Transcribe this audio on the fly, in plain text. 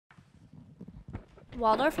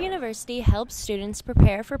Waldorf University helps students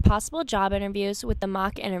prepare for possible job interviews with the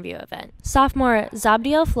mock interview event. Sophomore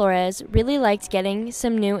Zabdiel Flores really liked getting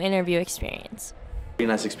some new interview experience. Pretty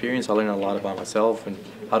nice experience. I learned a lot about myself and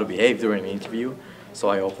how to behave during an interview. So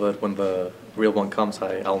I hope that when the real one comes,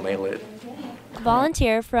 I'll nail it.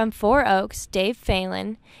 Volunteer from Four Oaks, Dave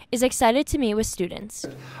Phelan, is excited to meet with students.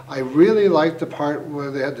 I really liked the part where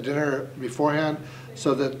they had the dinner beforehand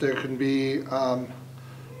so that there can be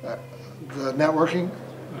the networking,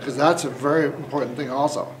 because that's a very important thing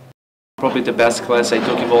also. Probably the best class I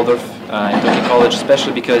took in Waldorf, I took in college,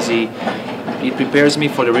 especially because it prepares me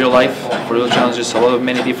for the real life, for real challenges.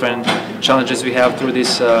 Many different challenges we have through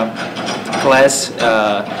this class.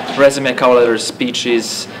 Resume, cover letters,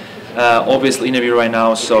 speeches, obviously interview right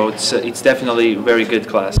now, so it's definitely a very good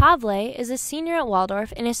class. Pavle is a senior at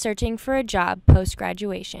Waldorf and is searching for a job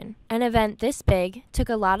post-graduation. An event this big took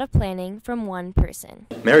a lot of planning from one person.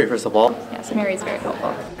 Mary, first of all. Yes, Mary's very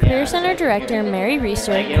helpful. Career Center Director Mary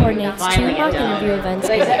Reeser coordinates 2 mock interview events.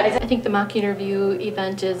 I think the mock interview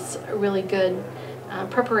event is a really good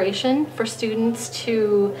preparation for students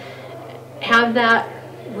to have that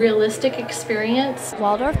realistic experience.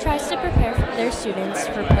 Waldorf tries to prepare their students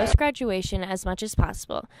for post-graduation as much as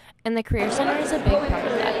possible, and the Career Center is a big part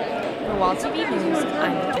of that. For WALD TV News,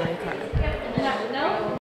 I'm Victoria Carter.